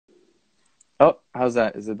Oh, how's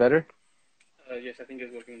that? Is it better? Yes, I think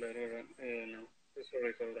it's working better now.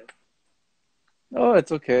 Sorry for that. Oh,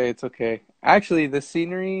 it's okay. It's okay. Actually, the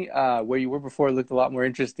scenery where you were before looked a lot more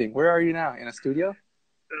interesting. Where are you now? In a studio?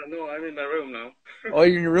 No, I'm in my room now. Oh,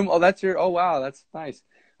 you're in your room. Oh, that's your. Oh, wow, that's nice.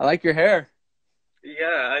 I like your hair.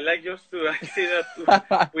 Yeah, I like yours too. I see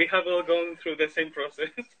that we have all gone through the same process.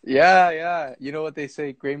 Yeah, yeah. You know what they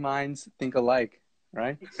say, gray minds think alike,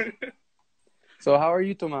 right? So how are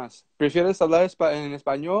you, Tomás? ¿Prefieres hablar en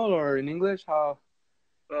español or in English? How?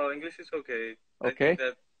 Well, English is okay. I think Okay.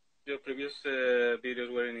 that your previous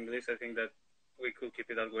videos were in English. I think that we could keep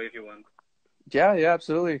it that way if you want. Yeah, yeah,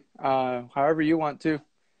 absolutely. However you want to.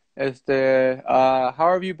 How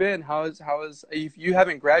have you been? How is you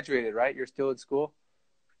haven't graduated, right? You're still at school?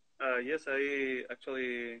 Yes, I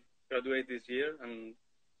actually graduate this year, and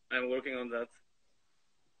I'm working on that.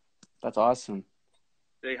 That's awesome.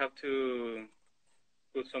 They have to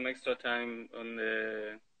put some extra time on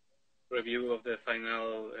the review of the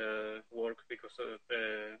final work because of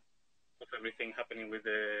everything happening with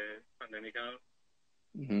the pandemic and all.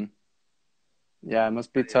 Hmm. Yeah, it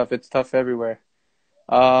must be But yeah. tough. It's tough everywhere.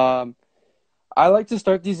 Um, I like to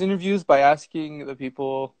start these interviews by asking the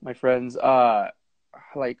people, my friends,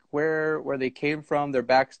 like where they came from, their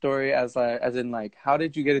backstory, as in like how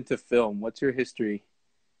did you get into film? What's your history?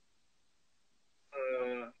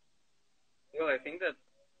 Uh, well, I think that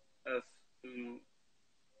as mm,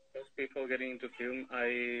 most people getting into film,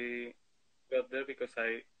 I got there because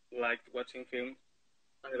I liked watching film,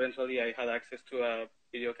 and eventually I had access to a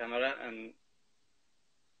video camera, and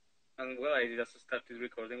well, I just started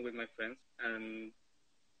recording with my friends, and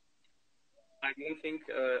I didn't think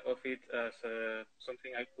of it as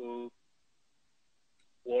something I could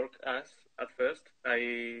work as at first.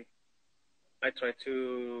 I tried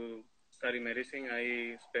to study medicine.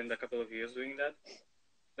 I spent a couple of years doing that.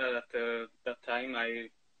 But after that time, I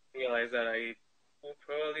realized that I would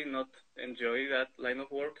probably not enjoy that line of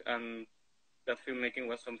work, and that filmmaking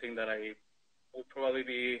was something that I would probably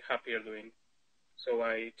be happier doing. So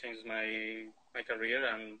I changed my career,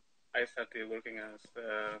 and I started working as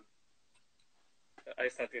I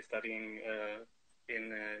started studying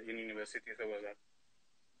in university. So was that.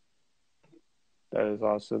 That is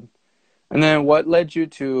awesome. And then what led you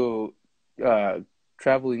to uh,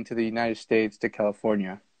 traveling to the United States to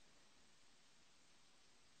California?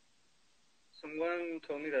 Someone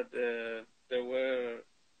told me that there were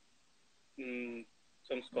mm,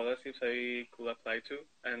 some scholarships I could apply to,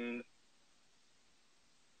 and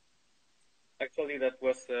actually that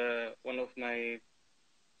was one of my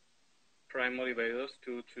prime motivators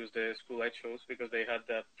to choose the school I chose because they had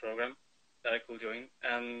that program that I could join.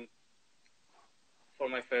 And for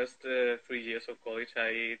my first 3 years of college,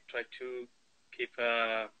 I tried to keep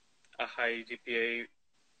a high GPA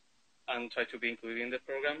and try to be included in the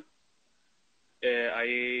program.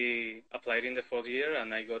 I applied in the fourth year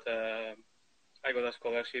and I got a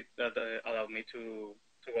scholarship that allowed me to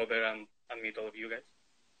go there and meet all of you guys.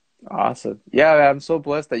 Awesome. Yeah, I'm so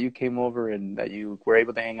blessed that you came over and that you were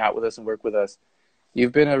able to hang out with us and work with us.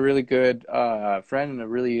 You've been a really good friend and a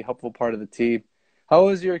really helpful part of the team. How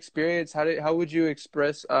was your experience? How would you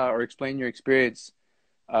express or explain your experience?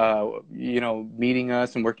 Meeting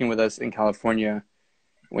us and working with us in California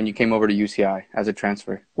when you came over to UCI as a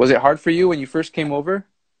transfer. Was it hard for you when you first came over?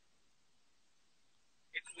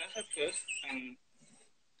 It was at first, and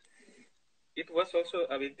it was also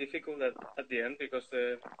a bit difficult at the end because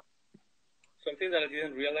something that I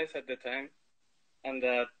didn't realize at the time, and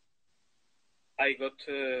that I got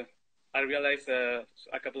I realized a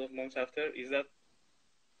couple of months after, is that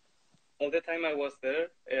all the time I was there,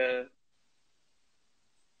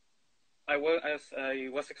 I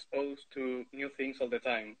was exposed to new things all the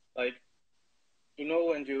time. Like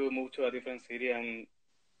when you move to a different city and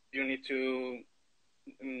you need to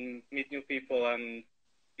meet new people and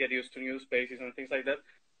get used to new spaces and things like that.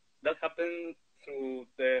 That happened through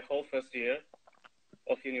the whole first year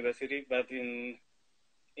of university, but in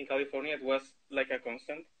California it was like a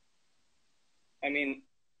constant. I mean,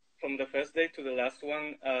 from the first day to the last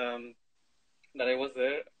one that I was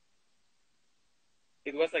there,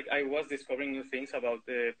 it was like I was discovering new things about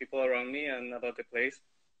the people around me and about the place,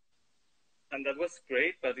 and that was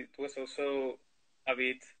great. But it was also a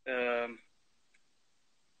bit um,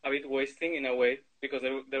 a bit wasting in a way because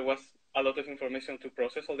there was a lot of information to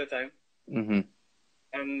process all the time, Mm-hmm.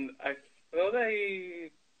 and I thought I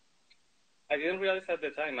didn't realize at the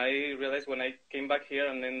time. I realized when I came back here,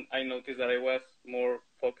 and then I noticed that I was more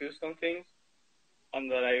focused on things and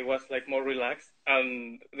that I was like more relaxed.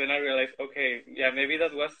 And then I realized, okay, yeah, maybe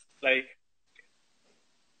that was like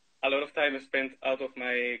a lot of time spent out of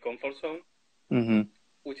my comfort zone. Mm-hmm.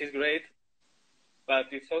 which is great, but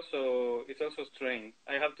it's also strange.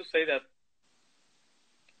 I have to say that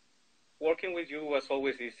working with you was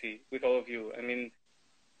always easy with all of you. I mean,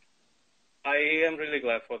 I am really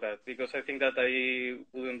glad for that because I think that I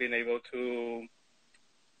wouldn't been able to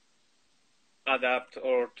adapt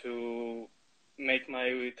or to make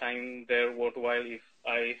my time there worthwhile if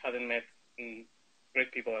I hadn't met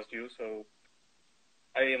great people as you. So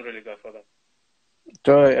I am really glad for that.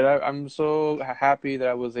 So, and I'm so happy that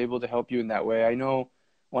I was able to help you in that way. I know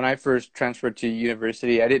when I first transferred to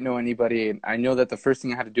university, I didn't know anybody, and I know that the first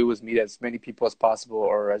thing I had to do was meet as many people as possible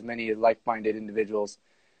or as many like-minded individuals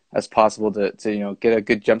as possible to get a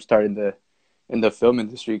good jump start in the film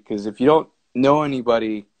industry. Because if you don't know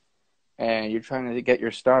anybody and you're trying to get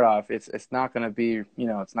your start off, it's not going to be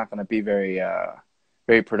it's not going to be very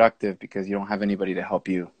productive because you don't have anybody to help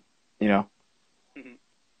you, you know. Mhm.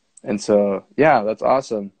 And so, yeah, that's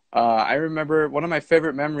awesome. I remember one of my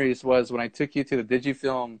favorite memories was when I took you to the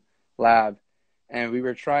Digifilm lab, and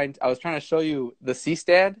I was trying to show you the C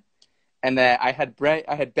stand, and that I had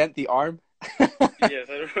bent the arm, Yes,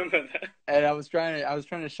 I remember that. and I was trying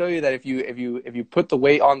to show you that if you put the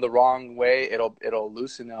weight on the wrong way, it'll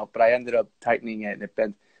loosen up. But I ended up tightening it, and it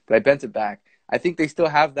bent, but I bent it back. I think they still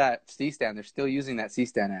have that C stand. They're still using that C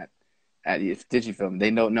stand at Digifilm.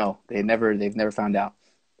 They don't know. They've never found out.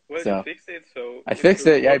 Well, you So. fixed it, so I it fixed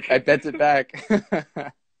should it. Yeah, work I it. bent it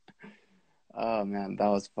back. Oh man, that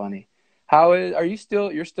was funny. Are you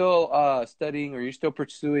still you're still studying or you're still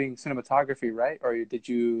pursuing cinematography, right? Or did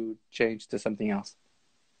you change to something else?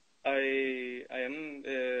 I'm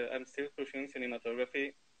still pursuing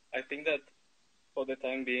cinematography. I think that for the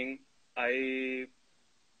time being, I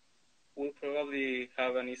will probably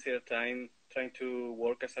have an easier time trying to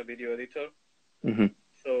work as a video editor. Hmm.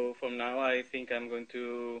 So from now, I think I'm going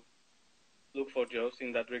to look for jobs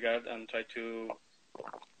in that regard and try to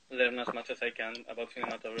learn as much as I can about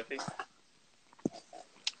cinematography.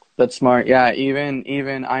 That's smart. Yeah,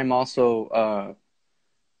 even I'm also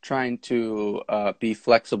trying to be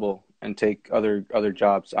flexible and take other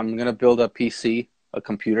jobs. I'm gonna build a PC, a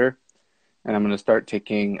computer, and I'm gonna start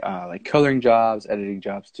taking like coloring jobs, editing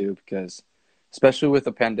jobs too, because especially with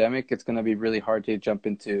the pandemic, it's gonna be really hard to jump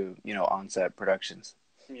into on-set productions.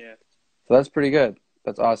 Yeah. So that's pretty good.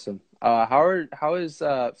 That's awesome. How is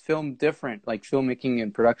film different, like filmmaking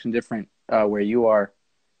and production different where you are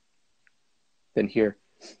than here?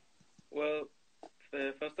 Well,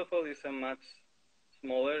 first of all, it's a much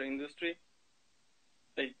smaller industry.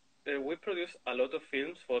 Like we produce a lot of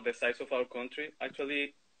films for the size of our country.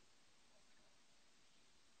 Actually,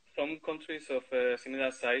 some countries of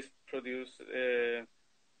similar size produce a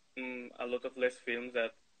lot of less films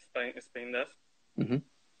that Spain does. Hmm.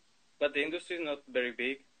 But the industry is not very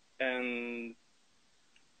big, and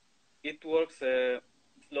it works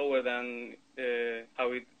slower than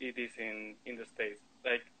how it is in the States.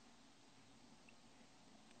 Like,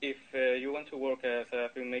 if you want to work as a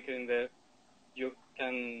filmmaker in there, you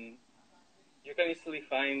can you can easily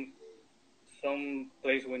find some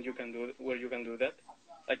place when you can do where you can do that.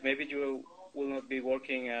 Like maybe you will not be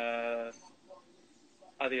working as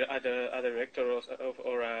a director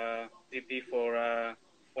or a DP for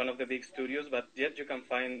one of the big studios, but yet you can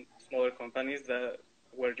find smaller companies that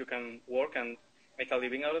where you can work and make a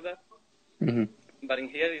living out of that. Hmm. But in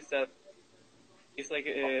here is that it's like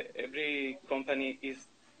every company is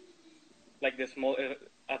like the small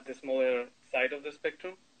at the smaller side of the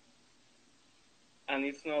spectrum, and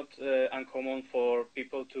it's not uncommon for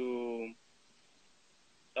people to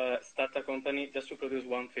start a company just to produce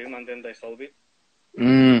one film and then dissolve it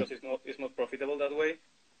Mm. because it's not profitable that way.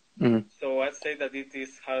 Hmm. So I'd say that it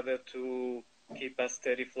is harder to keep a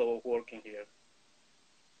steady flow of work in here.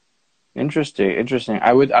 Interesting, interesting.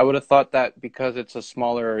 I would have thought that because it's a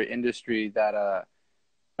smaller industry that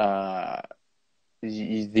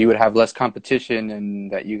you would have less competition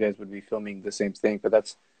and that you guys would be filming the same thing. But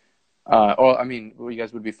that's or I mean, well, you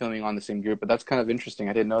guys would be filming on the same group. But that's kind of interesting.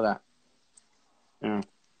 I didn't know that. Yeah.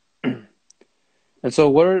 And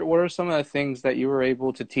so, what are some of the things that you were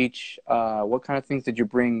able to teach? What kind of things did you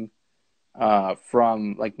bring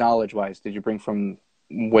from like knowledge wise? Did you bring from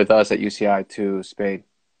with us at UCI to Spain?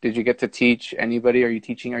 Did you get to teach anybody? Are you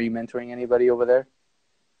teaching? Are you mentoring anybody over there?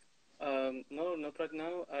 No, not right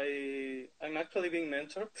now. I'm actually being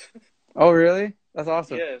mentored. Oh, really? That's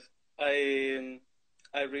awesome. Yes, I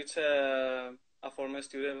reached a former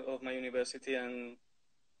student of my university, and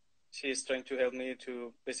she's trying to help me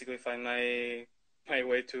to basically find my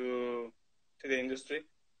way to the industry.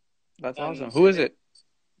 That's And awesome. Who is it?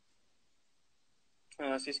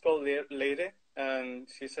 she's called Leire, and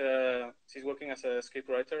she's working as a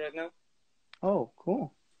scriptwriter right now. Oh,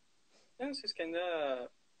 cool. Yeah, she's kind of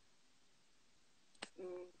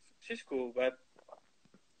mm, she's cool, but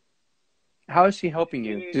How is she helping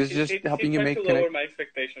you? Just she helping you tried to make lower connect. my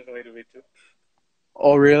expectations a little bit too.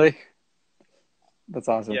 Oh, really? That's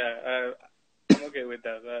awesome. Yeah, I'm okay with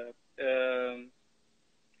that. But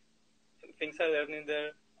things I learned in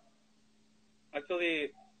there,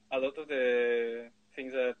 actually, a lot of the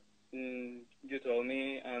things that you told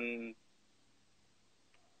me and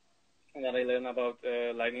that I learned about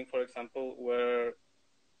lightning, for example, were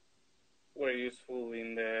useful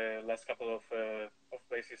in the last couple of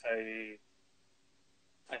places I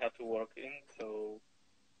had to work in. So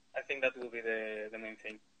I think that will be the main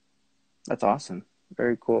thing. That's awesome.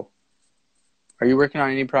 Very cool. Are you working on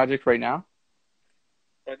any project right now?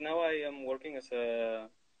 Right now, I am working as a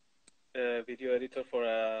video editor for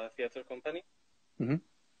a theater company.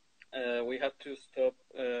 Mm-hmm. We had to stop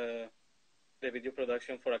the video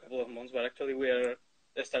production for a couple of months, but actually we are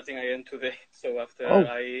starting again today. So Oh,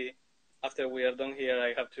 after we are done here,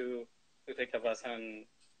 I have to take a bus and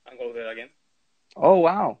go there again. oh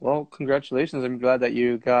wow. Well, congratulations. I'm glad that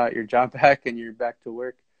you got your job back and you're back to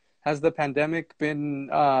work. Has the pandemic been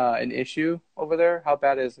an issue over there? How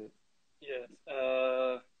bad is it? Yes,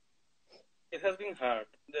 it has been hard.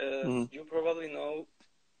 As Mm-hmm. you probably know,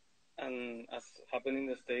 and as happened in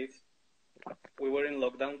the States, we were in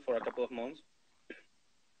lockdown for a couple of months.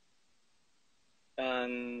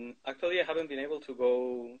 And actually, I haven't been able to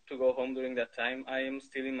go home during that time. I am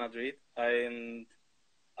still in Madrid.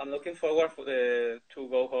 I'm looking forward to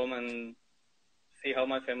go home and see how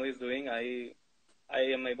my family is doing. I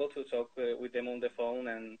am able to talk with them on the phone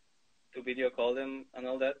and to video call them and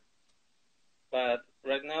all that. But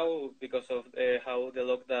right now, because of how the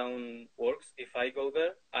lockdown works, if I go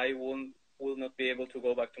there, I won't will not be able to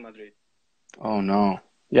go back to Madrid. Oh no.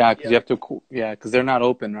 Yeah, because Yeah, you have to. Yeah, because they're not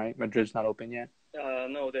open, right? Madrid's not open yet.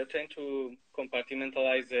 no, they're trying to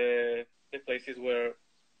compartmentalize the places where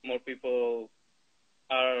more people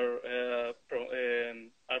are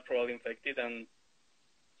probably infected, and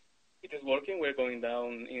it is working. We're going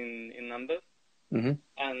down in numbers, Mm-hmm.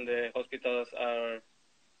 and the hospitals are.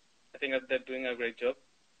 I think that they're doing a great job,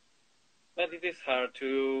 but it is hard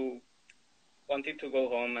to wanting to go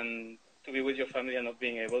home and to be with your family and not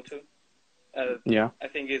being able to. Uh, Yeah. I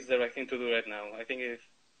think it's the right thing to do right now. I think if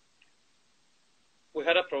we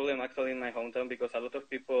had a problem actually in my hometown because a lot of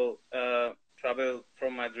people traveled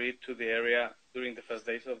from Madrid to the area during the first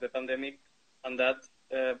days of the pandemic, and that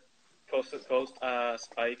uh, caused a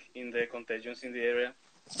spike in the contagions in the area.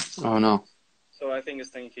 Oh no. So I think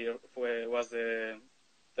staying here was the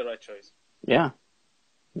right choice. Yeah.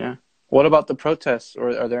 Yeah. What about the protests? Or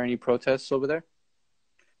are there any protests over there?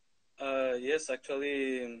 Yes,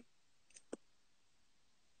 actually,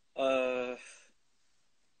 uh,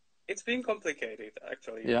 it's been complicated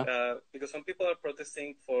actually Yeah. because some people are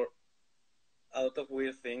protesting for a lot of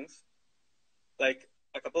weird things. Like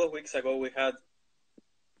a couple of weeks ago, we had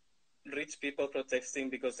rich people protesting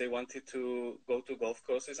because they wanted to go to golf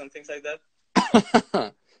courses and things like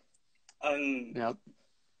that. And Yep.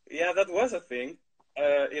 yeah, that was a thing.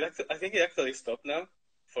 I think it actually stopped now,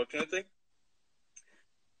 fortunately.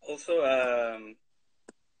 Also,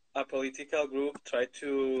 a political group tried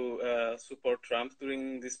to support Trump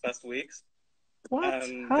during these past weeks, What?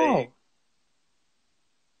 and How?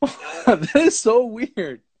 uh, That is so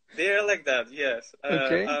weird. they're like that, yes.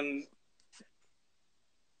 Okay.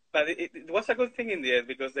 But it was a good thing in the end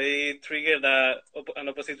because they triggered an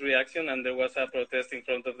opposite reaction, and there was a protest in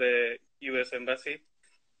front of the U.S. embassy.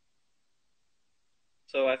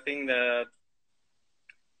 So I think that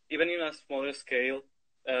even in a smaller scale,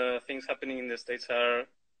 things happening in the States are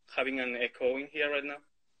having an echo in here right now.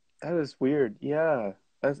 That is weird. Yeah.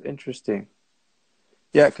 That's interesting.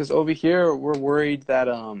 Yeah, because over here we're worried that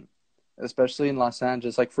especially in Los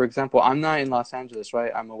Angeles, like for example, I'm not in Los Angeles,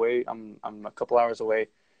 right? I'm away. I'm a couple hours away.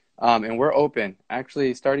 And we're open.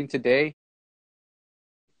 Actually, starting today,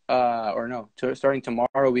 or no, starting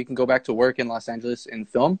tomorrow, we can go back to work in Los Angeles in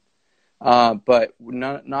film. But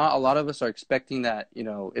not a lot of us are expecting that,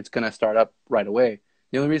 it's going to start up right away.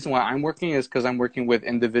 The only reason why I'm working is because I'm working with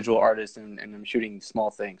individual artists and I'm shooting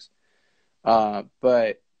small things.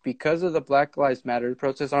 But because of the Black Lives Matter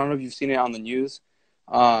protest, I don't know if you've seen it on the news.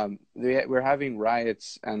 We're having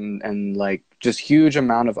riots and like just huge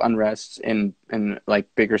amount of unrest in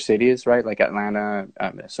like bigger cities, right? Like Atlanta,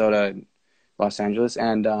 Minnesota, Los Angeles,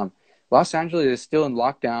 and Los Angeles is still in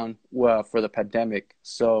lockdown for the pandemic.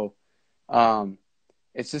 So um,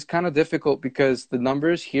 it's just kind of difficult because the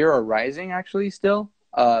numbers here are rising actually still.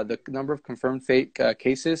 The number of confirmed fake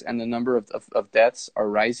cases and the number of deaths are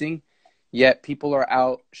rising yet people are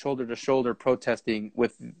out shoulder to shoulder protesting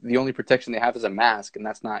with the only protection they have is a mask, and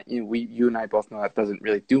that's not you and I both know that doesn't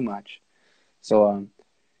really do much. So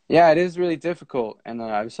yeah, it is really difficult, and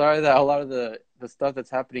I'm sorry that a lot of the stuff that's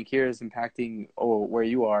happening here is impacting where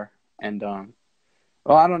you are. And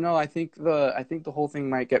well, I don't know. I think the whole thing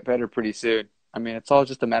might get better pretty soon. I mean, it's all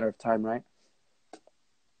just a matter of time, right?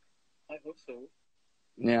 I hope so.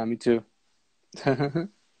 Yeah, me too.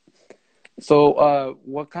 So,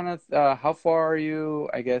 what kind of how far are you?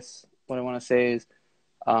 I guess what I want to say is,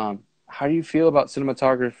 how do you feel about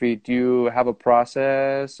cinematography? Do you have a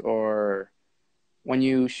process, or when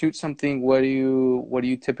you shoot something, what do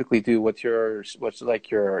you typically do? What's like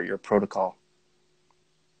your protocol?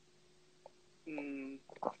 Mm,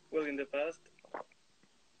 well, in the past,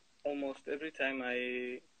 almost every time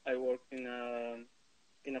I worked in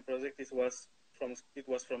a project, it was from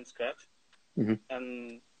scratch Hmm.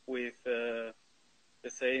 and with the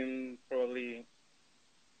same probably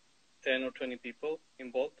 10 or 20 people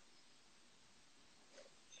involved.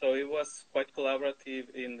 So it was quite collaborative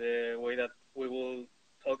in the way that we will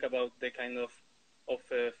talk about the kind of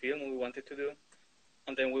film we wanted to do,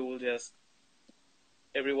 and then we will just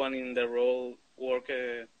everyone in the role work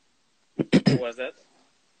towards that.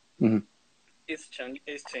 Hmm. It's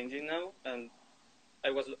changing now, and I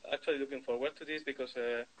was actually looking forward to this because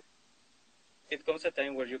it comes a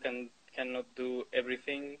time where you cannot do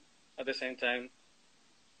everything at the same time,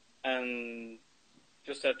 and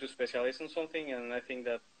you start to specialize in something. And I think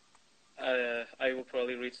that I will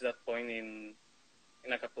probably reach that point in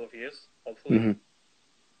a couple of years, hopefully. Hmm.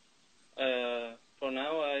 For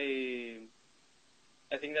now, I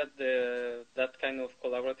think that that kind of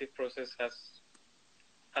collaborative process has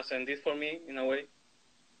ended for me in a way,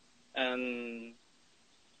 and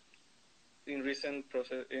in recent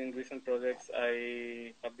projects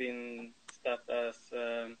I have been staffed as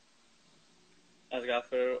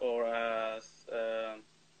gaffer as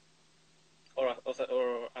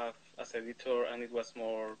editor, and it was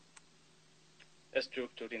more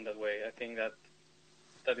structured in that way. I think that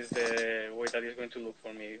that is the way that is going to look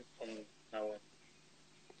for me from now on.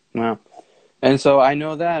 Wow. And so I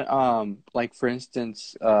know that, like for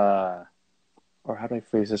instance, or how do I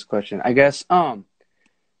phrase this question? I guess,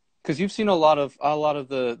 because you've seen a lot of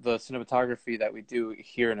the cinematography that we do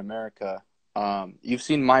here in America. You've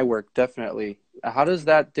seen my work definitely. How does Mm-hmm.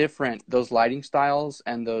 that different those lighting styles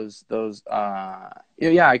and those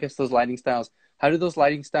yeah, I guess those lighting styles. How do those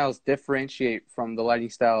lighting styles differentiate from the lighting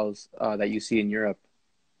styles that you see in Europe,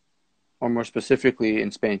 or more specifically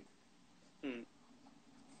in Spain? Hmm.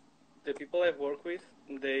 The people I've worked with,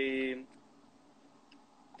 they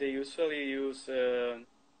usually use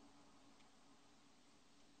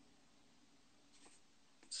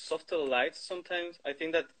softer lights sometimes. I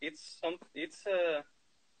think that it's I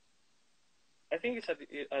think it's a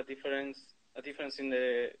difference in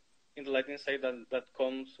the lighting side that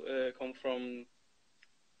come from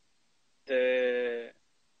the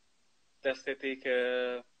the aesthetic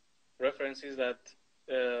references that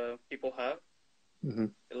people have. Hmm.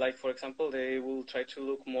 Like for example, they will try to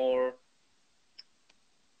look more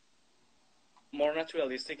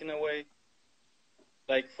naturalistic in a way.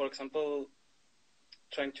 Like for example,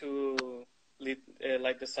 trying to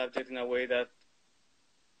light the subject in a way that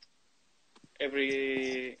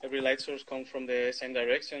every light source comes from the same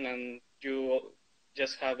direction, and you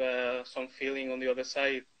just have some feeling on the other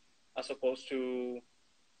side, as opposed to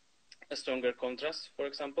a stronger contrast. For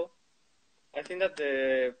example, I think that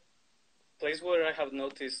the place where I have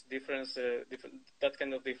noticed that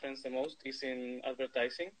kind of difference the most is in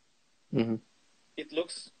advertising. Hmm. It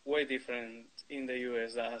looks way different in the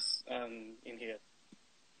US as in here.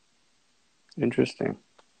 Interesting.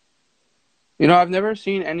 You know, I've never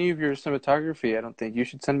seen any of your cinematography. I don't think you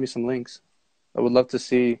should send me some links. I would love to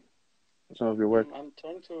see some of your work. I'm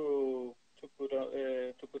trying to put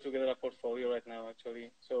together a portfolio right now,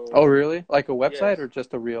 actually. Oh, So really? Like a website yes, or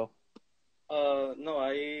just a reel? no,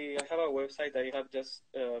 I have a website. I have just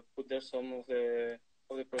put there some of the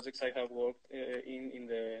projects I have worked in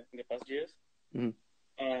the past years, Hmm.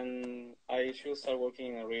 and I should start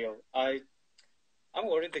working in a reel. I'm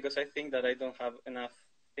worried because I think that I don't have enough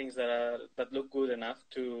things that look good enough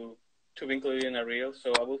to be included in a reel.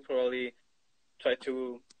 So I will probably try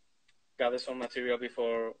to gather some material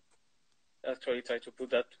before actually try to put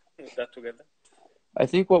that together. I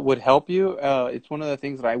think what would help you, it's one of the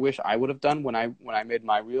things that I wish I would have done when I made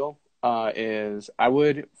my reel, is I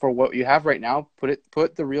would for what you have right now,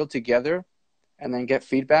 put the reel together and then get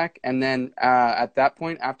feedback, and then at that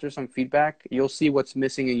point, after some feedback, you'll see what's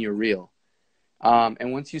missing in your reel.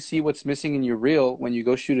 And once you see what's missing in your reel, when you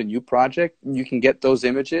go shoot a new project, you can get those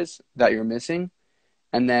images that you're missing,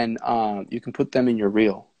 and then you can put them in your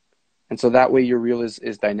reel. And so that way your reel is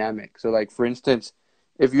dynamic. So like for instance,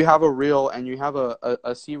 if you have a reel and you have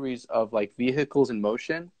a series of like vehicles in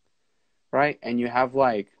motion, right? And you have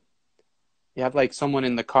like someone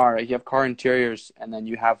in the car, you have car interiors, and then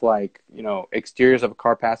you have like, you know, exteriors of a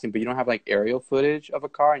car passing, but you don't have like aerial footage of a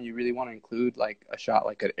car, and you really want to include like a shot,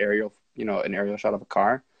 like an aerial, you know, an aerial shot of a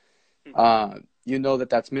car. You know that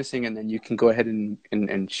that's missing, and then you can go ahead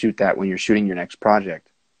and shoot that when you're shooting your next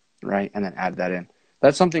project, right? And then add that in.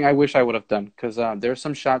 That's something I wish I would have done because there are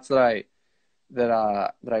some shots that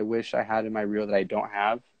I wish I had in my reel that I don't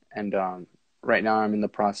have, and right now I'm in the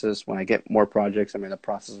process. When I get more projects, I'm in the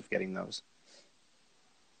process of getting those.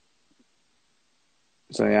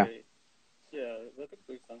 So yeah. Okay. Yeah, that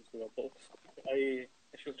actually sounds doable. I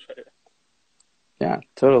should try it. Yeah,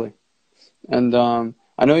 totally. And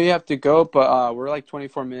I know you have to go, but we're like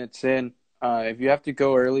 24 minutes in. If you have to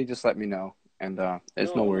go early, just let me know, and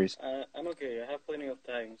it's no No, worries. I'm okay. I have plenty of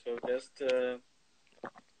time. So just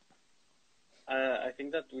I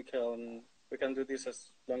think that we can do this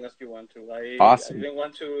as long as you want to. I Awesome. didn't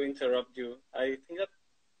want to interrupt you. I think that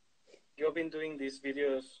you've been doing these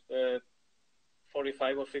videos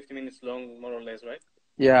 45 or 50 minutes long, more or less, right?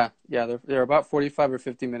 Yeah, yeah, they're about 45 or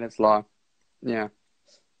 50 minutes long. Yeah.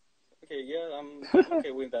 Okay, yeah, I'm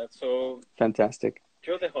okay with that. So Fantastic.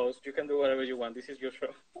 you're the host. You can do whatever you want. This is your show.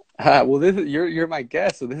 Well, this is you're my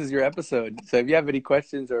guest, so this is your episode. So if you have any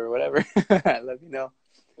questions or whatever, let me know.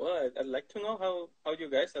 Well, I'd like to know how you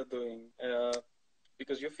guys are doing.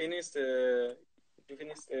 Because you finished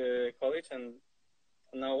college, and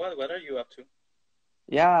now what are you up to?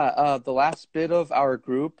 Yeah, the last bit of our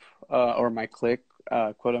group, or my clique,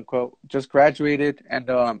 quote unquote, just graduated,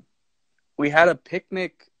 and we had a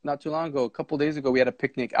picnic not too long ago. A couple days ago, we had a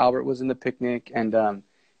picnic. Albert was in the picnic, and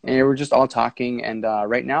we were just all talking. And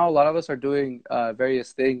right now, a lot of us are doing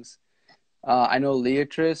various things. I know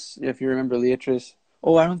Leatrice, if you remember Leatrice.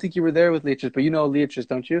 Oh, I don't think you were there with Leatrice, but you know Leatrice,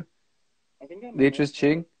 don't you? I think I met Leatrice her.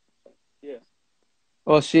 Ching. Yes.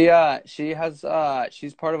 Well, she has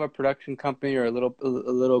she's part of a production company or a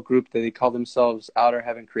little group that they call themselves Outer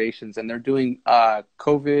Heaven Creations, and they're doing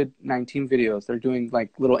COVID-19 videos. They're doing like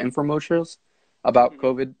little infomercials about Hmm.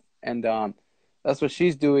 COVID, and that's what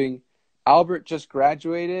she's doing. Albert just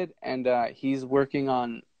graduated, and he's working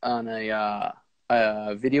on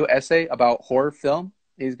a video essay about horror film.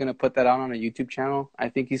 He's gonna put that out on a YouTube channel. I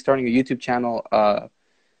think he's starting a YouTube channel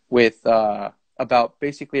with about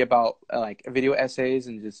basically about like video essays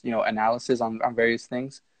and just you know analysis on various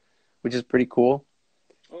things, which is pretty cool.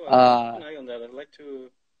 Oh, I'll keep Uh, an eye on that.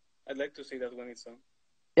 I'd like to see that when it's on.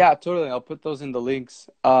 yeah, totally. I'll put those in the links.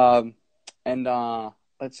 And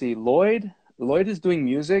let's see, Lloyd. Lloyd is doing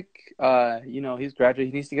music. You know, he's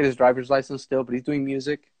graduated. He needs to get his driver's license still, but he's doing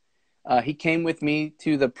music. He came with me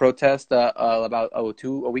to the protest about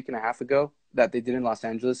a week and a half ago that they did in Los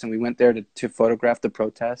Angeles, and we went there to photograph the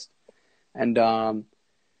protest. And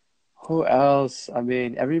who else? I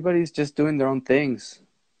mean, everybody's just doing their own things.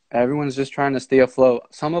 Everyone's just trying to stay afloat.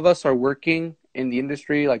 Some of us are working in the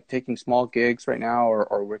industry, like taking small gigs right now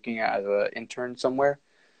or working as an intern somewhere.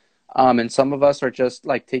 And some of us are just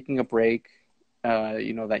like taking a break,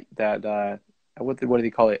 you know, what do they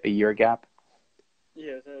call it? A year gap.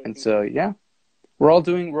 Yes, I And think so, so. yeah, we're all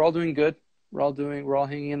doing good. We're all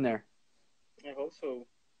hanging in there. I hope so.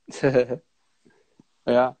 Yeah.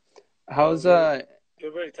 Well, How's,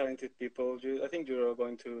 you're very talented people. I think you're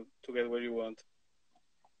going to get where you want.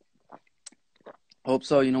 hope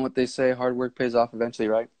so. You know what they say, hard work pays off eventually,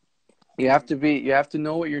 right? Hmm. You have to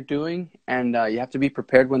know what you're doing, and you have to be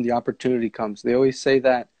prepared when the opportunity comes. They always say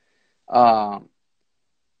that. Um,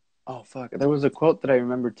 oh fuck, there was a quote that I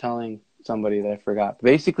remember telling somebody that I forgot.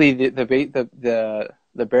 Basically, the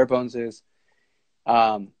bare bones is,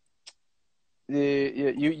 um,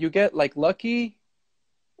 you get like lucky.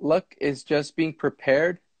 Luck is just being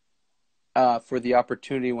prepared for the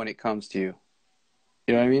opportunity when it comes to you.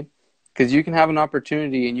 You know what I mean? Because you can have an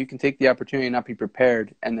opportunity and you can take the opportunity and not be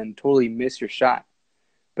prepared, and then totally miss your shot.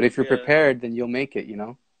 But if you're Yeah, prepared, then you'll make it. You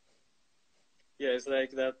know. yeah. It's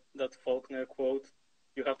like that Faulkner quote.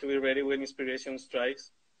 You have to be ready when inspiration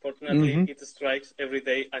strikes. Fortunately, Hmm. it strikes every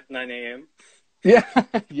day at 9 a.m. Yeah,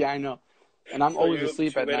 yeah, I know. And I'm So always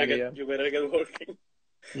asleep at 9 a.m. you better get working.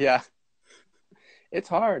 Yeah, it's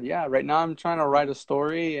hard. Yeah, right now I'm trying to write a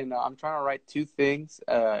story, and I'm trying to write two things.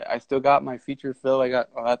 I still got my feature film. I got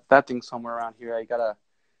that thing somewhere around here. I got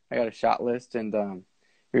a shot list, and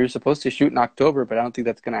we were supposed to shoot in October, but I don't think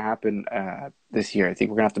that's gonna happen this year. I think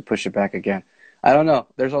we're gonna have to push it back again. I don't know.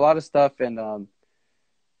 There's a lot of stuff, yeah.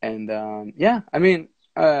 I mean,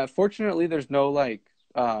 fortunately, there's no like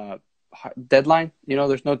deadline. You know,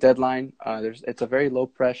 there's no deadline. There's it's a very low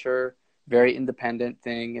pressure, very independent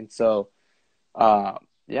thing, and so uh,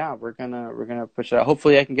 yeah, we're gonna push it out.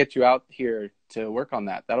 Hopefully, I can get you out here to work on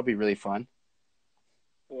that. That'll be really fun.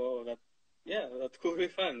 Well, that yeah, that could be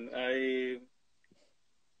fun.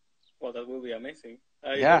 Well, that will be amazing.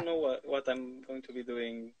 I Yeah. don't know what I'm going to be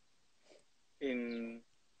doing in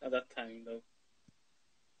at that time though.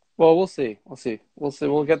 Well, we'll see. We'll see. We'll see.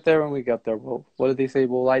 We'll get there when we get there. What do they say?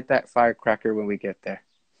 We'll light that firecracker when we get there.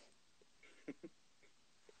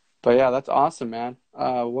 But yeah, that's awesome, man.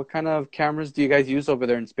 What kind of cameras do you guys use over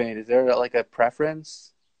there in Spain? Is there like a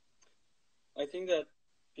preference? I think that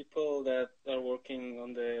people that are working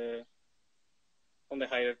on the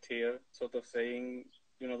higher tier, sort of saying,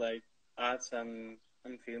 like ads and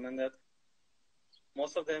film and that,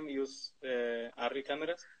 most of them use ARRI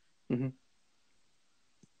cameras. Hmm.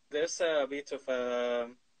 There's a bit of a,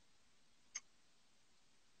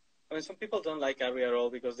 I mean, some people don't like ARRI at all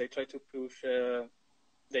because they try to push the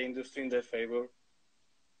industry in their favor.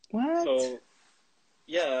 What? So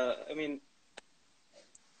yeah, I mean,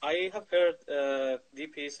 I have heard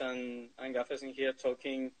DPs and gaffers in here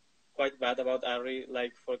talking quite bad about ARRI.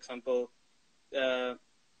 Like, for example, uh,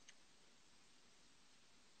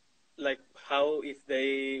 like how if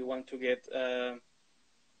they want to get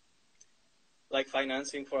like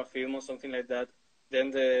financing for a film or something like that,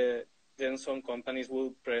 then then some companies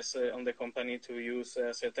will press on the company to use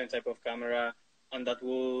a certain type of camera, and that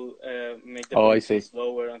will make the Oh, I production see.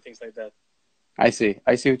 slower and things like that. I see.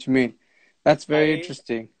 I see what you mean. That's very I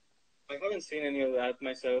interesting. I haven't seen any of that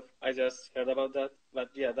myself. I just heard about that. But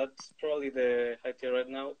yeah, that's probably the high tier right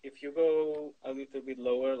now. If you go a little bit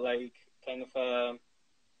lower, like kind of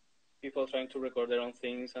people trying to record their own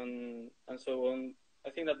things and so on, I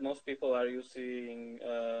think that most people are using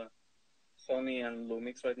Sony and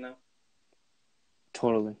Lumix right now.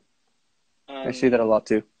 Totally. I see that a And lot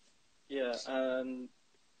too. yeah, and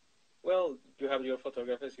well, you have your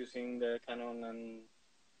photographers using the Canon and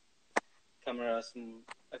cameras.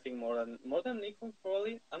 I think more than Nikon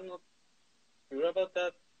probably. I'm not sure about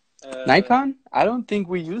that. Nikon? I don't think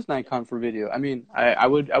we use Nikon for video. I mean, I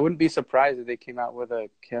wouldn't be surprised if they came out with a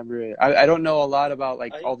camera. I don't know a lot about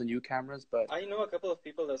like I all the new cameras, but I know a couple of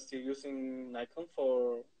people that are still using Nikon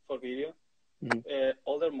for video, mhm.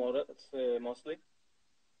 older models mostly.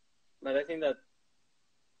 But I think that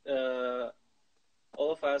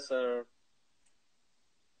all of us are,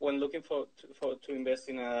 when looking to invest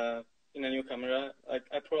in a new camera,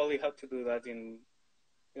 I probably have to do that in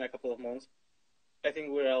a couple of months. I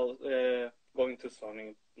think we're all going to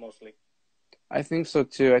Sony mostly. I think so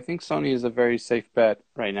too. I think Sony is a very safe bet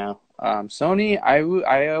right now. Sony,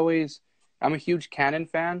 I always, I'm a huge Canon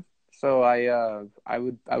fan, so I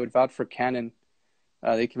would vouch for Canon.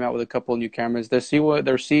 They came out with a couple of new cameras. What is it?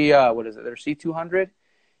 Their C200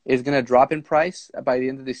 is gonna drop in price by the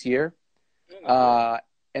end of this year, No, no way. uh,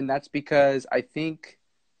 and that's because I think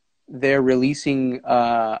they're releasing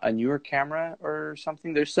a newer camera or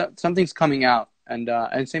something. Something's coming out, and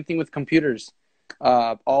same thing with computers.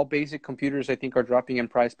 All basic computers, I think, are dropping in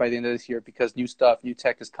price by the end of this year because new stuff, new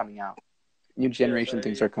tech is coming out. New Yes, generation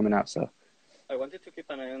things are coming out. So I wanted to keep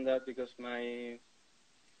an eye on that because my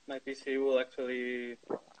PC will actually.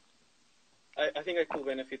 I think I could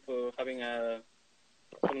benefit for having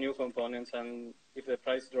some new components, and if the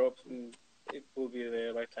price drops, it will be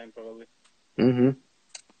the right time probably. hmm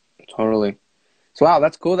totally. So wow,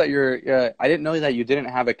 that's cool that you're. I didn't know that you didn't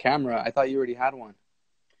have a camera. I thought you already had one.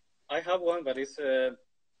 I have one, but it's a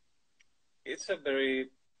very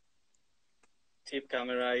cheap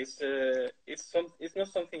camera. It's not something it's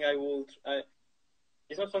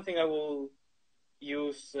not something I will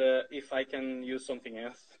use if I can use something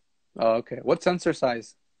else. Oh, okay. What sensor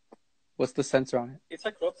size? What's the sensor on it? It's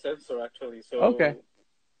a crop sensor actually, Okay.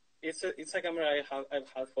 so it's a camera I've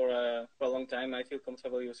had for a long time. I feel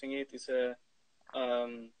comfortable using it. It's a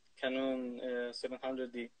Canon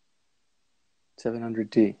 700D.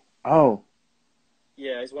 700D. Oh,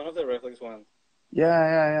 Yeah, it's one of the reflex ones.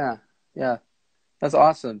 yeah. That's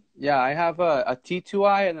awesome. Yeah, I have a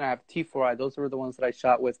T2i and I have T4i. Those were the ones that I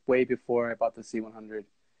shot with way before I bought the C100.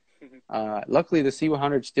 Luckily, the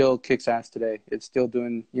C100 still kicks ass today. It's still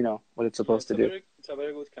doing, what it's Yeah, supposed to do. it's a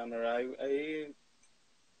very good camera.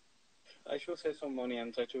 I should save some money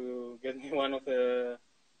and try to get me one of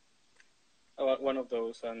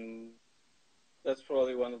those, and that's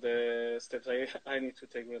probably one of the steps I need to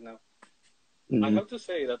take right now. I Hmm. have to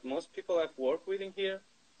say that most people I've worked with in here,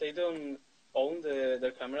 they don't own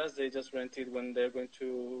their cameras. They just rent it when they're going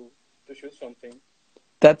to to shoot something.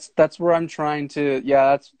 That's where I'm trying to.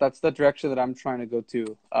 Yeah, that's the direction that I'm trying to go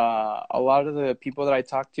to. A lot of the people that I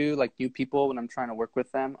talk to, like new people, when I'm trying to work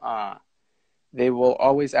with them, they will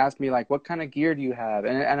always ask me like, "What kind of gear do you have?"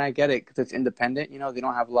 And I get it because it's independent. You know, they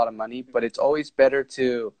don't have a lot of money, but it's always better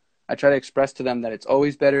to. I try to express to them that it's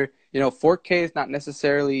always better. You know, 4K is not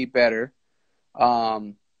necessarily better.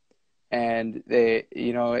 Um, and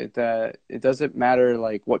it doesn't matter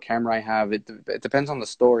like what camera I have. It depends on the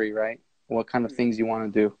story, right? What kind of things you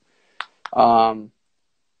want to do.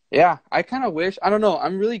 Yeah, I kind of wish. I don't know.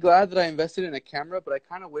 I'm really glad that I invested in a camera, but I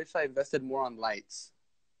kind of wish I invested more on lights.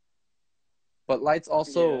 But lights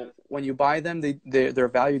also, Yes, when you buy them, their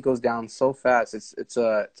value goes down so fast. It's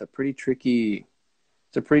a pretty tricky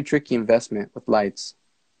investment with lights.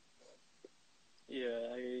 yeah.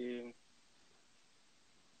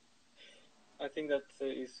 I think that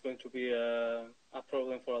is going to be a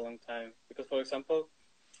problem for a long time because, for example,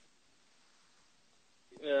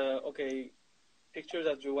 okay, pictures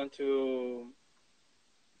that you want to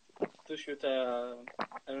shoot a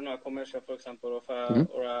I don't know, a commercial, for example, of Hmm.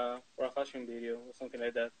 or a fashion video or something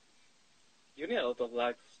like that. You need a lot of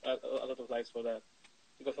lights, a lot of lights for that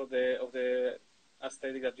because of the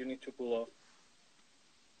aesthetic that you need to pull off.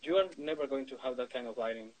 You are never going to have that kind of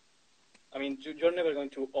lighting. I mean, you're never going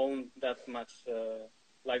to own that much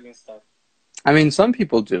lighting stuff. I mean, some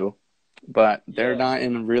people do, but they're Yeah, not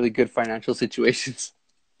in really good financial situations.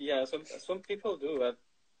 yeah. Some people do, but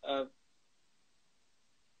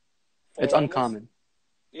It's for almost uncommon.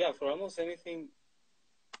 yeah, for almost anything,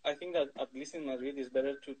 I think that at least in Madrid, it's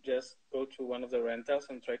better to just go to one of the rentals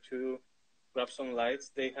and try to grab some lights.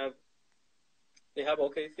 They have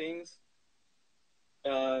okay things,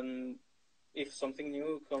 and if something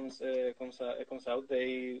new comes out,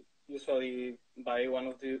 they usually buy one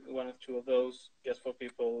or two of those just for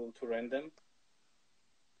people to rent them.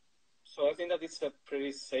 So I think that it's a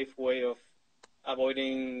pretty safe way of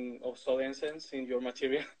avoiding obsolescence in your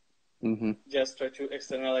material. Hmm. Just try to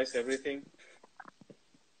externalize everything.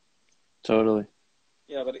 Totally.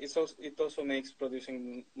 Yeah, but it also makes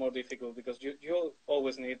producing more difficult because you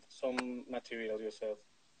always need some material yourself.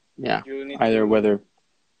 Yeah. You need Either to whether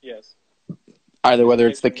yes, either whether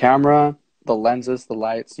it's the specification. camera, the Hmm. lenses, the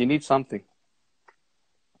lights, you need something.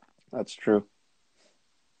 That's true.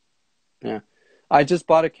 Yeah. I just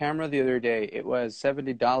bought a camera the other day. It was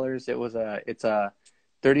 $70. It's a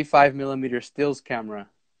 35 millimeter stills camera.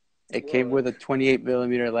 It came Well, with a 28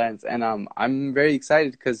 millimeter lens, and I'm very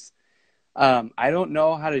excited because I don't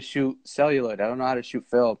know how to shoot celluloid. I don't know how to shoot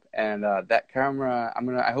film, and that camera,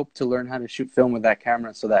 I hope to learn how to shoot film with that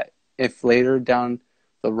camera, so that if later down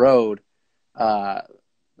the road, uh,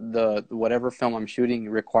 the whatever film I'm shooting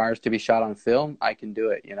requires to be shot on film, I can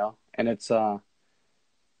do it. And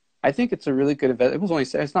I think it's a really good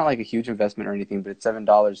investment. It's not like a huge investment or anything, but it's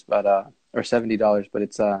 $7, but or $70,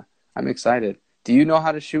 but I'm excited. Do you know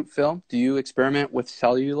how to shoot film? Do you experiment with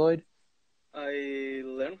celluloid? I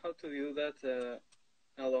learned how to do that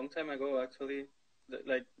a long time ago. Actually,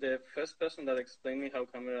 like the first person that explained me how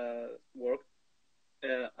camera worked.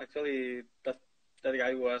 Actually, that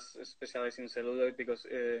guy was specialized in celluloid because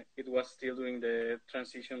it was still doing the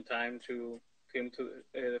transition time to film to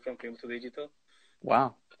from film to digital.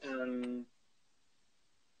 Wow. And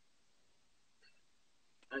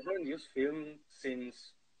I haven't used film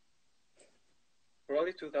since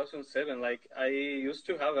probably 2007. Like I used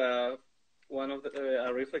to have a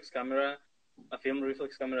reflex camera, a film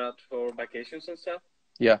reflex camera for vacations and stuff.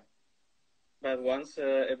 Yeah. But once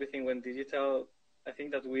everything went digital, I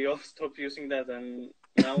think that we all stopped using that, and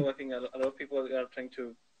now I think a lot of people are trying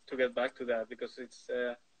to get back to that because it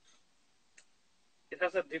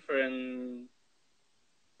has a different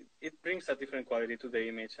it brings a different quality to the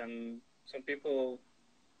image, and some people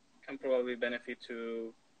can probably benefit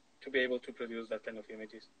to be able to produce that kind of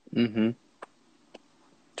images. Mm-hmm.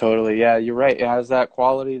 Totally. Yeah, you're right. It has that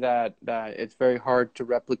quality that it's very hard to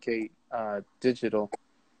replicate digital,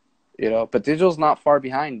 but digital's not far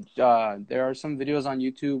behind. There are some videos on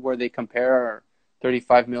YouTube where they compare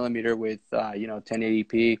 35 millimeter with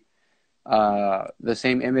 1080p, Hmm. the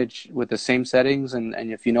same image with the same settings, and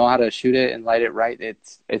if you know how to shoot it and light it right,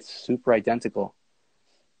 it's super identical.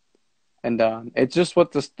 And it's just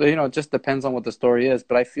it just depends on what the story is.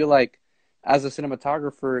 But I feel like as a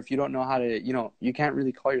cinematographer, if you don't know how to, you can't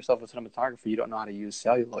really call yourself a cinematographer. You don't know how to use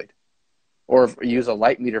celluloid or use Yeah. a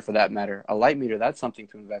light meter for that matter. A light meter, that's something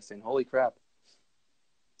to invest in. Holy crap.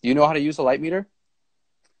 Do you know how to use a light meter?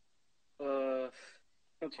 Uh,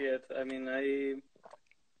 Not yet. I mean, I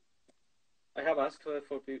have asked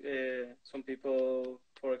some people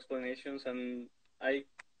for explanations, and I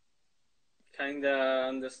kind of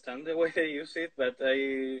understand the way they use it, but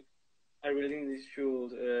I really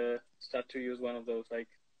should start to use one of those. Like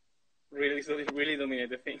really, so really dominate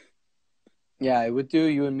the thing. Yeah, it would do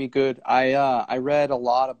you and me good. I read a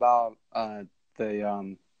lot about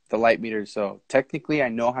the light meters, so technically I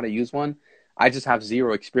know how to use one. I just have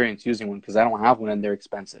zero experience using one because I don't have one and they're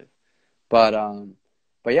expensive. But um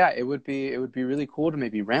but yeah, it would be really cool to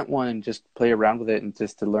maybe rent one and just play around with it and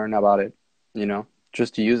just to learn about it, you know,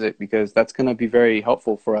 just to use it because that's gonna be very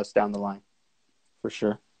helpful for us down the line, for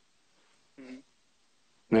sure. Mhm.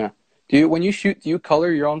 Yeah. Do you when you shoot, do you color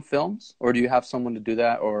your own films or do you have someone to do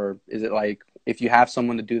that or is it like if you have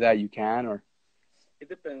someone to do that you can or It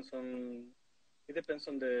depends on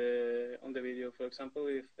on the video. For example,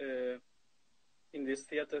 if in this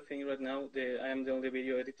theater thing right now, I am the only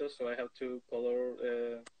video editor, so I have to color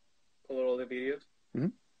all the videos.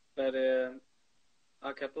 Mhm. But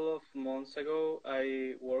a couple of months ago,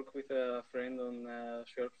 I worked with a friend on a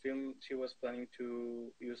short film she was planning to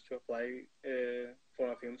use to apply for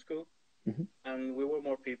a film school, Mhm. and we were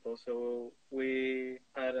more people, so we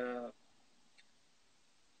had a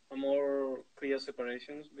more clear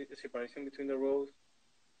separation between the roles.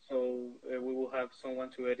 So we will have someone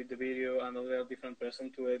to edit the video, another different person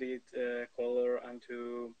to edit color and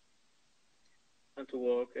to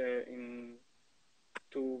work in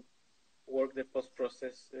to work the post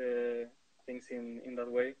process things in that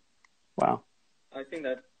way. Wow. I think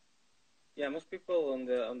that yeah, most people on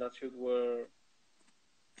that shoot were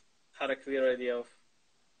had a clear idea of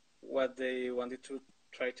what they wanted to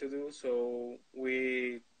try to do. So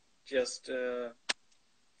we just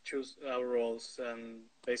choose our roles and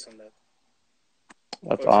based on that.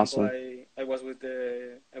 That's For example, awesome. I was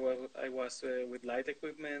with light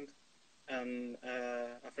equipment, and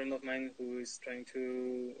a friend of mine who is trying to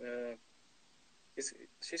is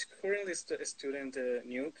she's currently a student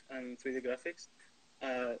nuke and 3D graphics.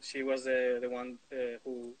 She was the one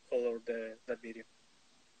who colored that video.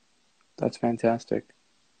 That's fantastic.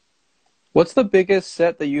 What's the biggest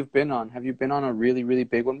set that you've been on? Have you been on a really, really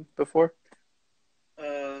big one before?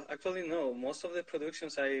 Actually, no. Most of the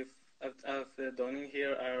productions I've done in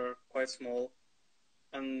here are quite small,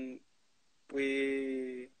 and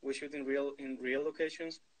we shoot in real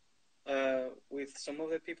locations. With some of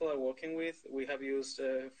the people I'm working with, we have used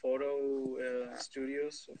photo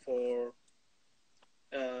studios for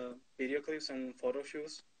video clips and photo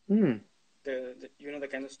shoots. Hmm. You know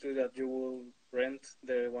the kind of studio that you will rent,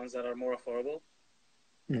 the ones that are more affordable.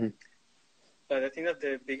 Mhm. But I think that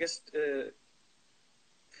the biggest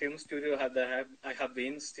film studio I have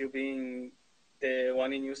been still being the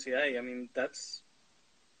one in UCI. I mean that's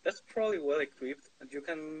probably well equipped, and you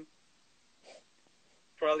can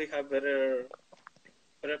probably have better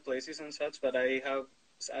places and such. But I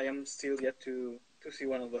am still yet to see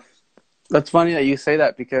one of those. That's funny that you say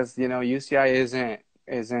that because, you know, UCI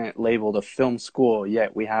isn't labeled a film school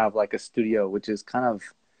yet. We have like a studio, which is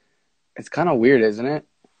it's kind of weird, isn't it?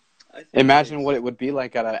 I think it Imagine what is. it would be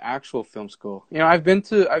like at an actual film school. You know, I've been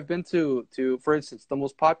to for instance, the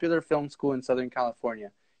most popular film school in Southern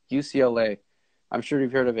California, UCLA. I'm sure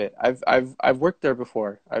you've heard of it. I've worked there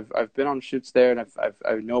before. I've been on shoots there and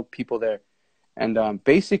I know people there. And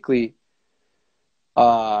basically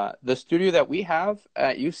the studio that we have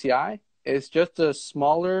at UCI is just a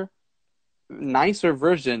smaller, nicer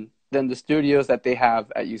version than the studios that they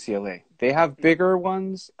have at UCLA. They have Mm-hmm. bigger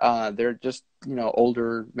ones. They're just, you know,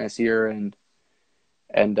 older, messier, and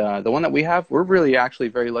the one that we have, we're really actually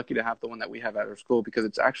very lucky to have the one that we have at our school because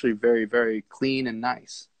it's actually very, very clean and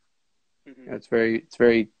nice. Mm-hmm. You know, it's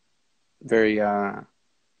very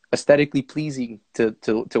aesthetically pleasing to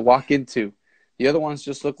walk into. The other ones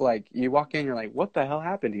just look like you walk in, you're like, what the hell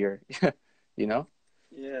happened here? You know?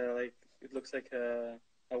 Yeah, like it looks like a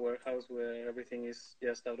warehouse where everything is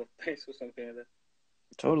just out of place or something like that.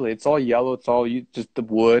 Totally. It's all yellow. It's all you just the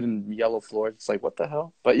wood and yellow floors. It's like what the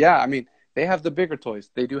hell? But yeah, I mean, they have the bigger toys.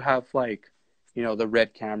 They do have like, you know, the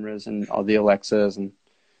red cameras and all the Alexas and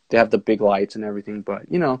they have the big lights and everything.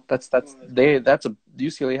 But you know, Oh, that's great. that's a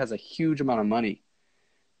UCLA has a huge amount of money.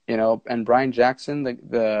 You know, and Brian Jackson,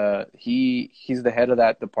 he's the head of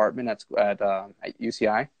that department at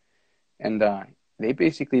UCI, and they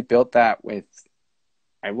basically built that with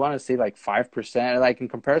I want to say like 5%, like in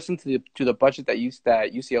comparison to the budget that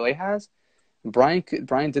UCLA has.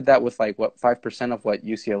 Brian did that with like what 5% of what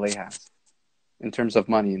UCLA has in terms of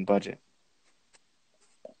money and budget.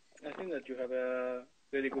 I think that you have a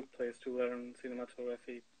really good place to learn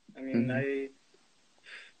cinematography. I mean, Hmm.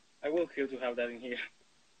 I will kill to have that in here.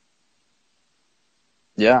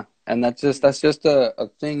 Yeah, and Mm-hmm. that's just a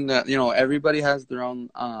thing that you know everybody has their own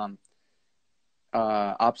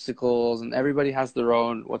obstacles, and everybody has their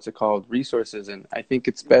own, what's it called, resources. And I think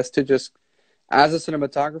it's best to just, as a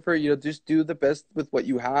cinematographer, just do the best with what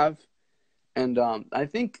you have. And I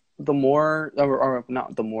think the more, or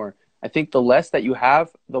not the more, I think the less that you have,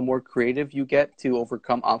 the more creative you get to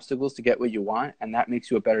overcome obstacles to get what you want, and that makes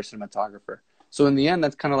you a better cinematographer. So in the end,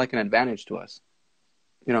 that's kind of like an advantage to us.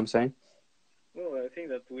 You know what I'm saying? Well, I think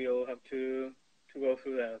that we all have to go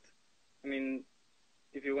through that. I mean,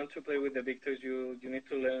 if you want to play with the big toys, you need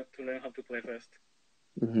to learn how to play first.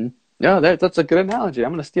 Mm-hmm. Yeah, that's a good analogy.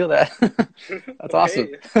 I'm gonna steal that. That's awesome.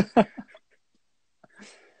 Okay.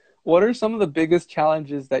 What are some of the biggest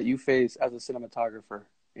challenges that you face as a cinematographer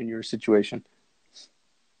in your situation?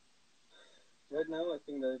 Right now, I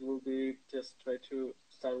think that it will be just try to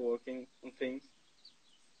start working on things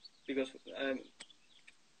because I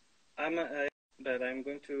that I'm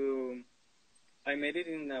going to I made it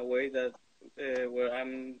in a way that where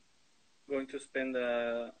I'm going to spend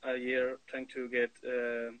a year trying to get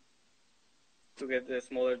the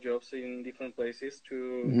smaller jobs in different places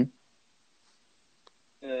Mm-hmm.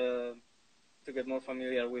 uh, to get more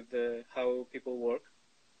familiar with how people work.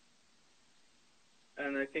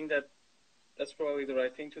 And I think that that's probably the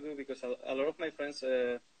right thing to do because a lot of my friends,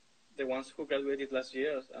 the ones who graduated last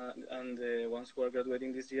year and the ones who are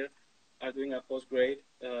graduating this year, are doing a post grade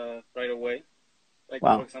right away. Like for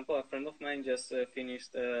Wow. example, a friend of mine just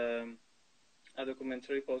finished a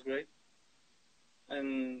documentary post grade,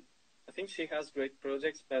 and I think she has great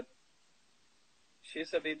projects, but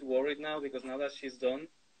she's a bit worried now because now that she's done,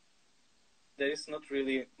 there is not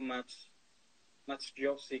really much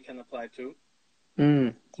jobs she can apply to.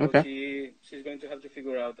 Mm, So okay. she's going to have to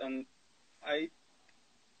figure out, and I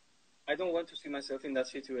I don't want to see myself in that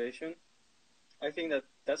situation. I think that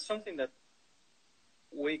that's something that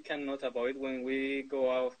we cannot avoid when we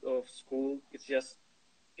go out of school. It's just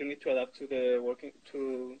you need to adapt to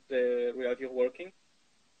the reality of working,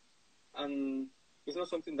 and it's not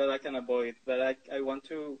something that I can avoid. But I want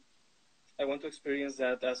to experience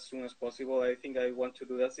that as soon as possible. I think I want to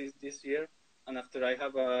do that this year, and after I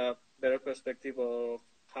have a better perspective of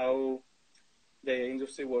how the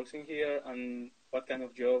industry works in here and what kind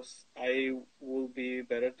of jobs I will be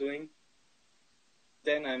better doing,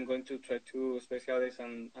 then I'm going to try to specialize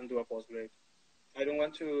and do a postgrad. I don't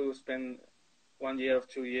want to spend 1 year or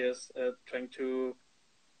 2 years trying to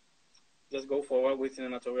just go forward with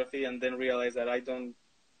cinematography and then realize that I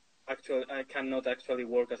cannot actually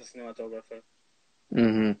work as a cinematographer.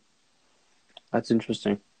 Mm-hmm. That's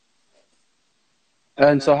interesting. I mean,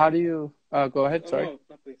 And so how do you go ahead, oh, sorry. no,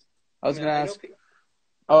 no, please. I I was mean, gonna I know. ask.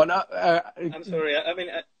 Oh no, I'm sorry. I mean,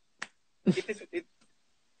 it is.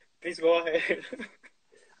 Please go ahead.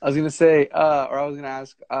 I was gonna say, or I was gonna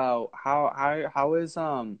ask, how is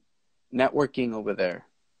networking over there?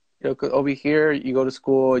 'Cause over here, you go to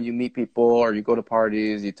school, you meet people, or you go to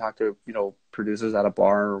parties, you talk to, producers at a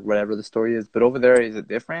bar or whatever the story is. But over there, is it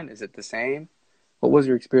different? Is it the same? What was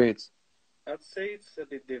your experience? I'd say it's a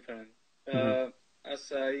bit different. Mm-hmm. Uh,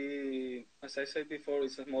 as I said before,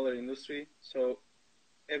 it's a smaller industry, so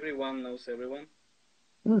everyone knows everyone.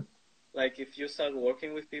 Mm. Like if you start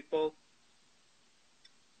working with people,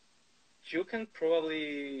 you can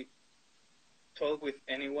probably talk with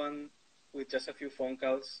anyone with just a few phone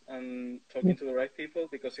calls and talking to the right people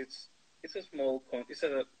because it's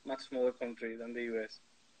a much smaller country than the US.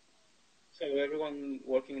 So everyone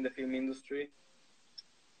working in the film industry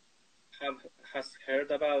have has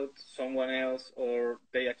heard about someone else or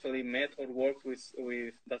they actually met or worked with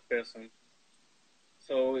that person.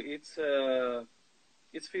 So it's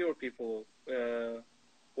fewer people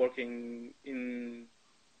working in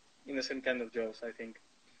the same kind of jobs, I think.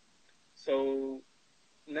 So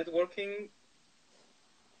networking,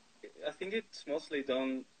 I think it's mostly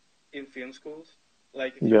done in film schools.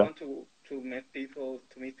 Like if you Yeah. want to meet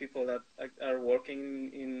people that are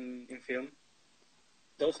working in film,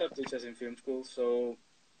 those are teachers in film school. So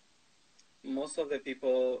most of the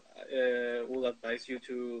people will advise you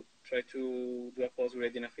to try to do a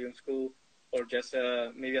postgrad in a film school or just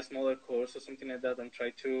maybe a smaller course or something like that, and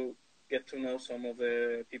try to get to know some of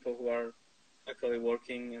the people who are actually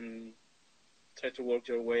working and try to work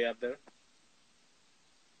your way up there.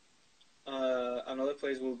 Another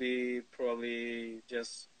place will be probably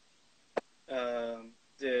just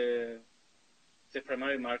the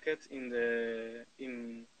primary market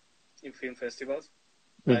in film festivals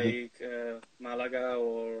Mm-hmm. like Malaga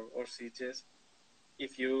or Sitges.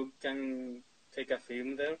 If you can take a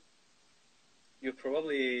film there, you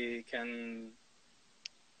probably can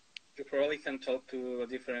you probably can talk to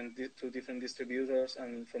different distributors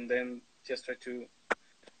and from them just try to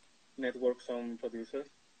network some producers.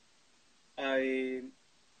 I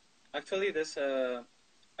actually there's a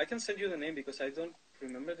I can send you the name because I don't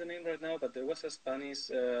remember the name right now, but there was a Spanish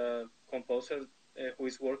composer who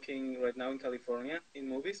is working right now in California in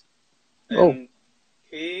movies, Oh, and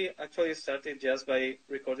he actually started just by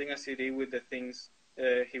recording a CD with the things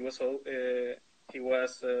uh, he was all, uh, he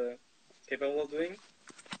was capable of doing,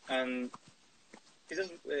 and he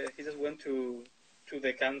just went to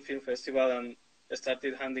the Cannes Film Festival and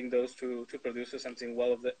started handing those to producers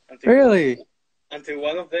really? until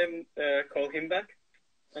one of them called him back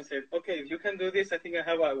and said, "Okay, if you can do this, I think I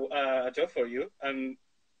have a job for you." And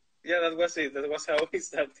yeah, that was it. That was how he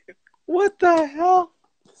started. What the hell?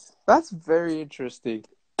 That's very interesting.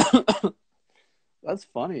 That's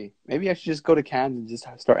funny. Maybe I should just go to Cannes and just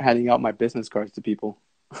start handing out my business cards to people.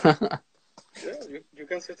 Yeah, you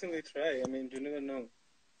can certainly try. I mean, you never know.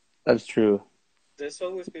 That's true. There's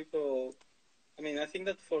always people. I mean, I think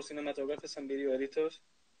that for cinematographers and video editors,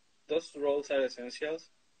 those roles are essentials.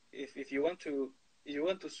 If you want to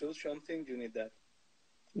shoot something, you need that.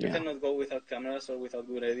 You Yeah, cannot go without cameras or without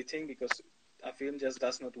good editing because a film just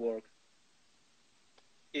does not work.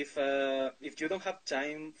 If you don't have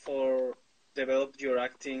time for develop your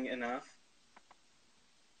acting enough,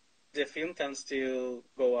 the film can still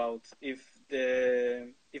go out. If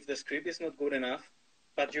the script is not good enough,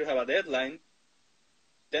 but you have a deadline,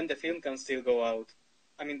 then the film can still go out.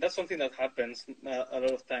 I mean, that's something that happens a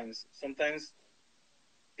lot of times. Sometimes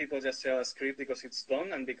people just sell a script because it's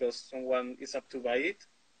done and because someone is up to buy it,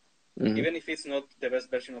 hmm, even if it's not the best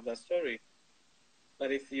version of that story.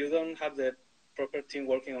 But if you don't have the proper team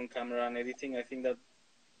working on camera and editing, I think that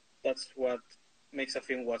that's what makes a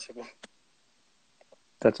film watchable.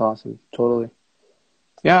 that's awesome. Totally.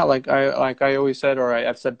 Yeah, like I always said, or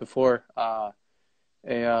I've said before, a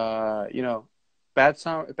bad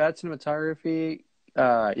cinematography,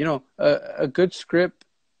 a good script.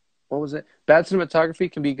 What was it? Bad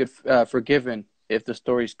cinematography can be good, forgiven if the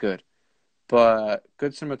story's good, but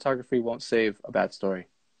good cinematography won't save a bad story.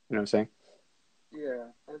 You know what I'm saying?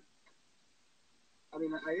 Yeah, I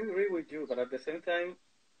mean, I agree with you, but at the same time,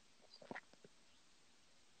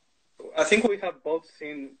 I think we have both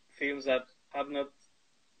seen films that have not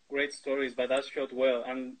great stories, but are shot well,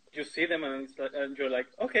 and you see them, and and you're like,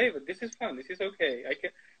 okay, but this is fun, this is okay.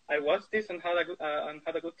 I watched this and had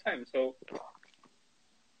a good time. So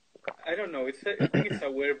I don't know. I think it's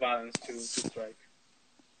a weird balance to strike.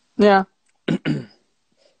 Yeah,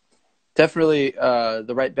 definitely.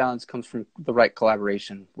 The right balance comes from the right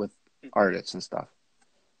collaboration with Mm-hmm. artists and stuff.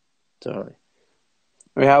 Totally.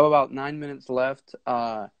 We have about 9 minutes left.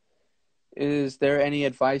 Is there any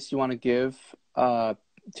advice you want to give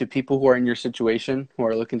to people who are in your situation, who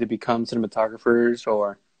are looking to become cinematographers,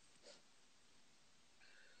 or?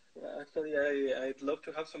 Yeah, actually, I'd love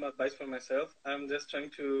to have some advice for myself. I'm just trying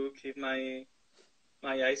to keep my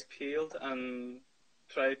eyes peeled and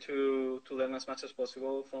try to learn as much as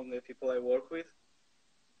possible from the people I work with.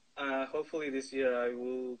 Hopefully, this year I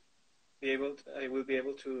will be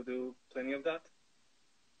able to do plenty of that.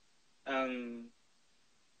 And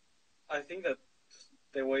I think that's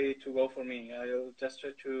the way to go for me. I'll just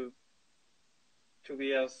try to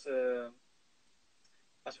be as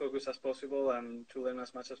focused as possible and to learn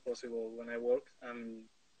as much as possible when I work and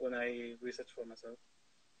when I research for myself.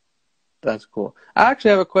 That's cool. I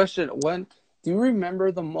actually have a question. When do you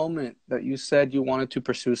remember the moment that you said you wanted to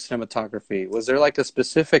pursue cinematography? Was there like a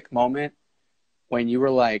specific moment when you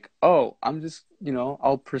were like, "Oh, I'm just,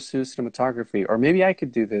 I'll pursue cinematography, or maybe I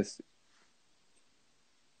could do this."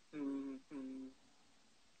 Mm-hmm.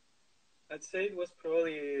 I'd say it was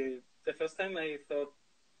probably the first time I thought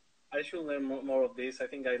I should learn more of this. I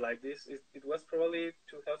think I like this. It was probably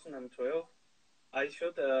 2012. I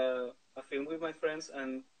shot a film with my friends,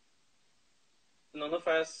 and none of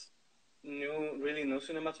us really knew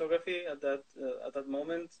cinematography at that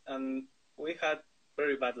moment, and we had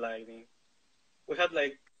very bad lighting. We had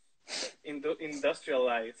like industrial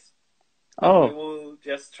lights that we Oh, will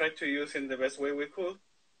just try to use in the best way we could.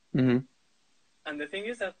 mm-hmm, And the thing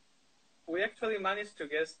is that we actually managed to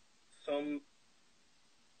get some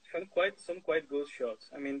some quite good shots.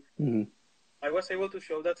 I mean, mm-hmm. I was able to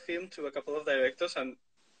show that film to a couple of directors, and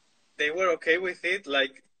they were okay with it.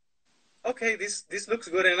 Like, okay, this looks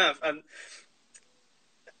good enough. And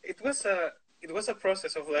it was a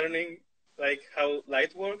process of learning like how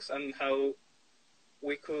light works and how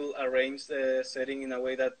we could arrange the setting in a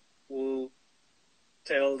way that will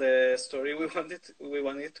tell the story we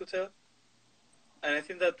wanted to tell. And I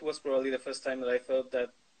think that was probably the first time that I thought that,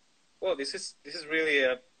 well, this is really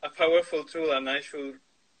a powerful tool, and I should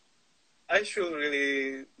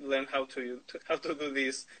really learn how to do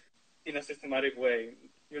this. in a systematic way.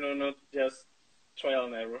 Not just trial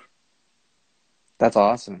and error. That's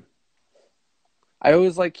awesome. I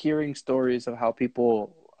always like hearing stories of how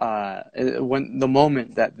people, when the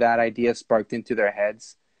moment that that idea sparked into their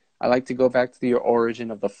heads, I like to go back to the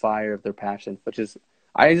origin of the fire of their passion, which is,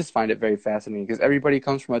 I just find it very fascinating because everybody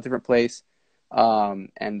comes from a different place,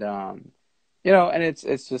 and and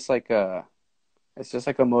it's just like a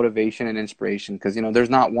motivation and inspiration because there's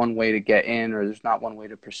not one way to get in or there's not one way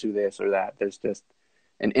to pursue this or that. There's just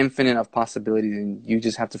an infinite of possibilities, and you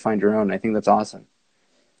just have to find your own. I think that's awesome.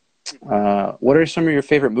 What are some of your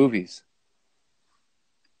favorite movies?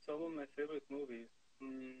 Some of my favorite movies.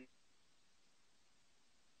 Mm,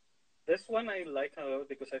 This one I like a lot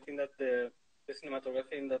because I think that the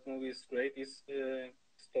cinematography in that movie is great. Is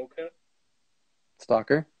Stoker.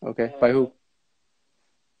 Stalker? Okay. By Uh, who?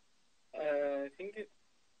 I think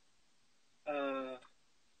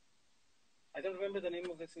I don't remember the name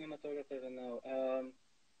of the cinematographer right now.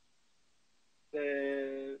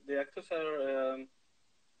 The actors are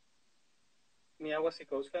Mia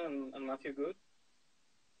Wasikowska and Matthew Good,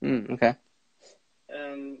 Okay.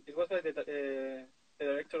 and it was by the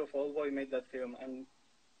director of Oldboy made that film. And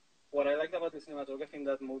what I liked about the cinematography in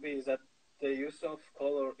that movie is that the use of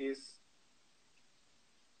color is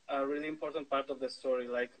a really important part of the story.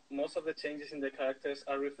 Like most of the changes in the characters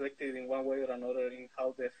are reflected in one way or another in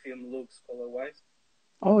how the film looks color wise.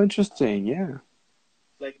 Oh, interesting. Yeah.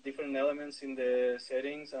 Like different elements in the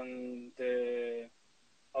settings and the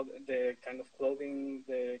kind of clothing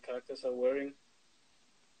the characters are wearing,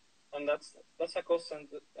 and that's a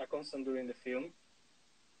constant during the film.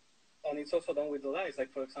 And it's also done with the lights.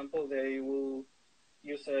 Like for example, they will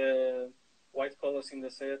use white colors in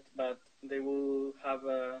the set, but they will have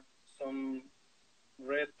some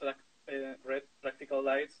red practical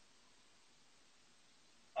lights,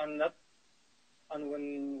 and that and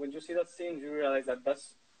when you see that scene, you realize that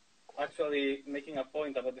that's actually making a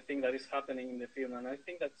point about the thing that is happening in the film. And I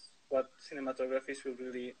think that's what cinematography should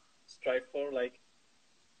really strive for, like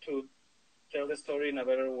to tell the story in a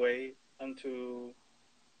better way and to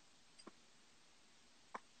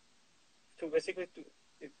basically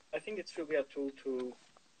I think it should be a tool to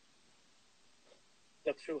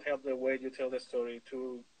that should help the way you tell the story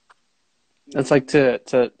to It's like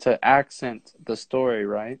mm, to accent the story,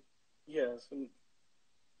 right? yes.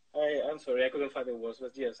 I'm sorry, I couldn't find the words,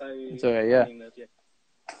 but yes, It's I okay. I Yeah. mean that. Yeah.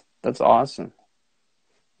 That's awesome.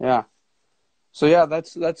 Yeah. So yeah,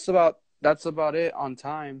 that's about it on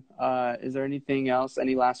time. Is there anything else?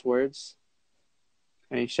 Any last words?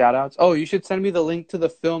 Any shout outs? Oh, you should send me the link to the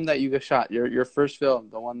film that you shot, your first film,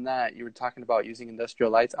 the one that you were talking about using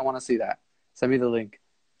industrial lights. I want to see that. Send me the link.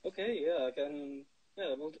 Okay, yeah, I can.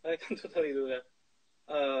 Yeah, I can totally do that.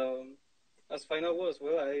 As final words,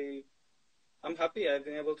 well, I'm happy I've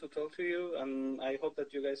been able to talk to you, and I hope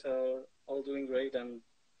that you guys are all doing great. And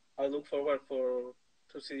I look forward for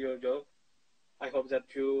to see your job. I hope that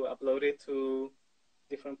you upload it to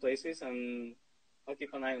different places, and I'll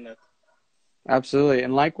keep an eye on that. Absolutely.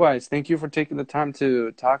 And likewise, thank you for taking the time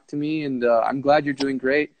to talk to me. And I'm glad you're doing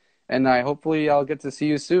great. And I hopefully I'll get to see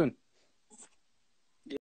you soon.